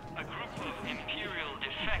 A group of Imperial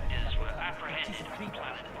defectors were apprehended on the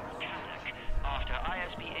planet Kanak after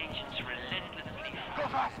ISB agents relentlessly... Go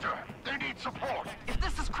faster! They need support! If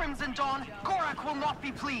this is Crimson Dawn, Gorak will not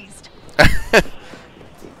be pleased.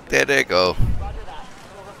 There they go. Roger that.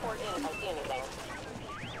 We'll report in if I see anything.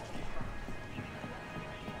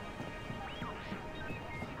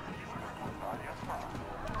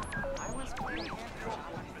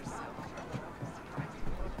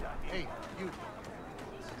 Hey, you.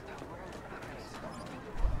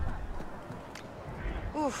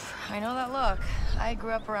 Oof, I know that look. I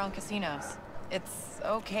grew up around casinos. It's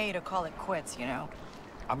okay to call it quits, you know.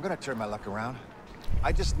 I'm gonna turn my luck around.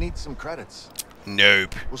 I just need some credits.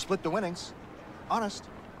 Nope. We'll split the winnings. Honest.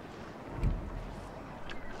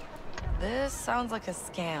 This sounds like a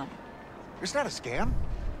scam. It's not a scam.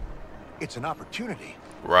 It's an opportunity.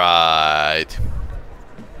 Right.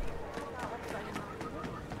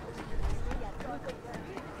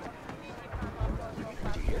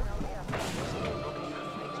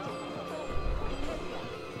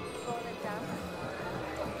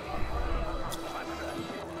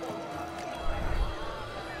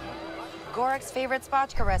 Gorak's favorite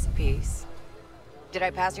spotchka recipes. Did I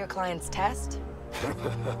pass your client's test?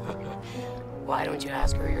 Why don't you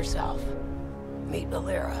ask her yourself? Meet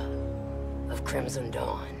Valera of Crimson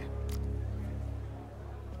Dawn.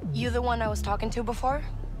 You the one I was talking to before?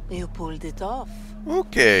 You pulled it off.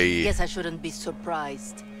 Okay. Guess I shouldn't be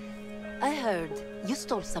surprised. I heard you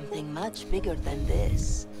stole something much bigger than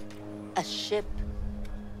this. A ship.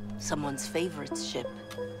 Someone's favorite ship.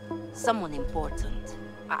 Someone important.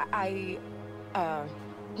 I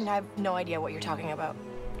have no idea what you're talking about.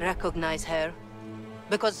 Recognize her?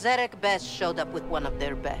 Because Zarek Besh showed up with one of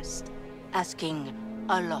their best, asking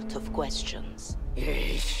a lot of questions.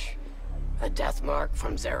 Yeesh. A death mark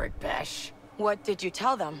from Zarek Besh. What did you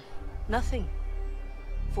tell them? Nothing.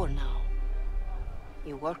 For now.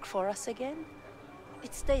 You work for us again?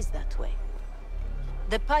 It stays that way.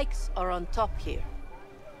 The Pikes are on top here,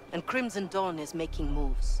 and Crimson Dawn is making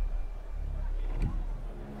moves.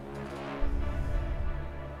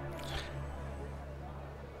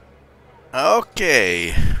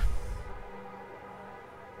 Okay.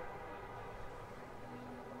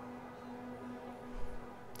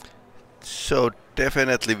 So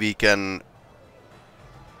definitely we can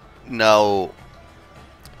now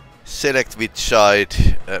select which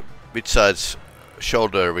side's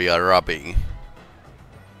shoulder we are rubbing,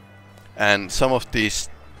 and some of these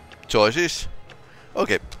choices.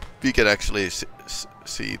 Okay, we can actually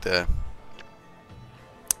see the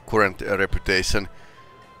current reputation.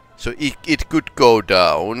 So it could go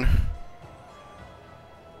down.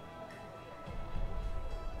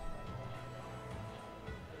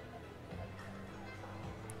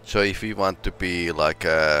 So if we want to be like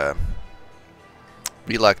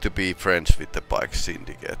we like to be friends with the Pike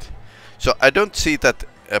Syndicate. So I don't see that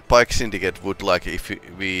a Pike Syndicate would like if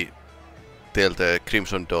we tell the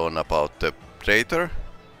Crimson Dawn about the traitor.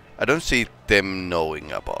 I don't see them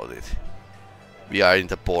knowing about it. We are in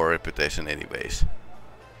the poor reputation anyways.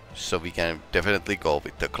 So we can definitely go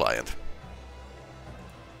with the client.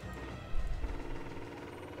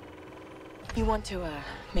 You want to,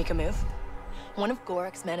 make a move? One of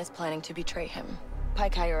Gorak's men is planning to betray him.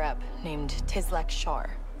 Pike higher up, named Tislak Shar.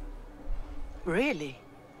 Really?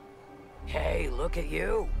 Hey, look at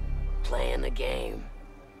you. Playing the game.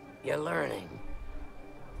 You're learning.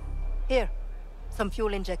 Here. Some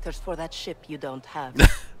fuel injectors for that ship you don't have.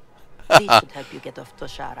 These should help you get off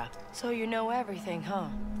Toshara. So you know everything, huh?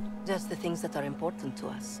 Just the things that are important to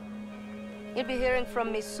us. You'll be hearing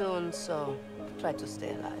from me soon, so try to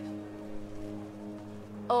stay alive.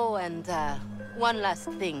 Oh, and one last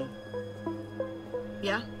thing.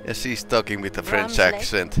 Yeah? Yes, she's talking with a French Ram's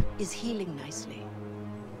accent. leg is healing nicely.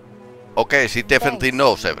 Okay, she definitely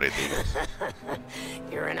knows everything.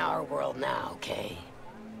 You're in our world now, Kay.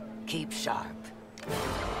 Keep sharp.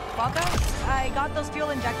 Walker, I got those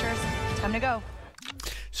fuel injectors. Time to go.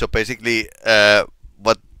 So basically,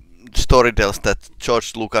 what story tells that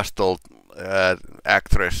George Lucas told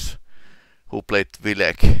actress who played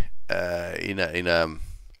Vilek in a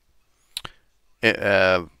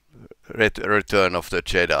Return of the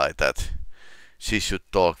Jedi that she should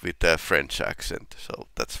talk with a French accent. So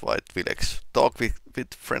that's why Vilek talk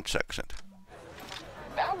with French accent.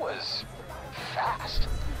 That was fast.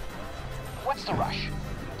 What's the rush?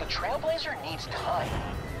 The Trailblazer needs time.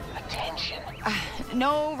 Attention.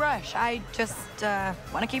 No rush. I just,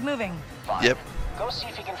 want to keep moving. Fine. Yep. Go see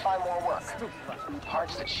if you can find more work.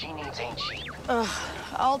 Parts that she needs ain't cheap.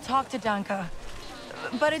 I'll talk to Danka.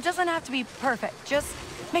 But it doesn't have to be perfect. Just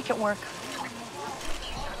make it work.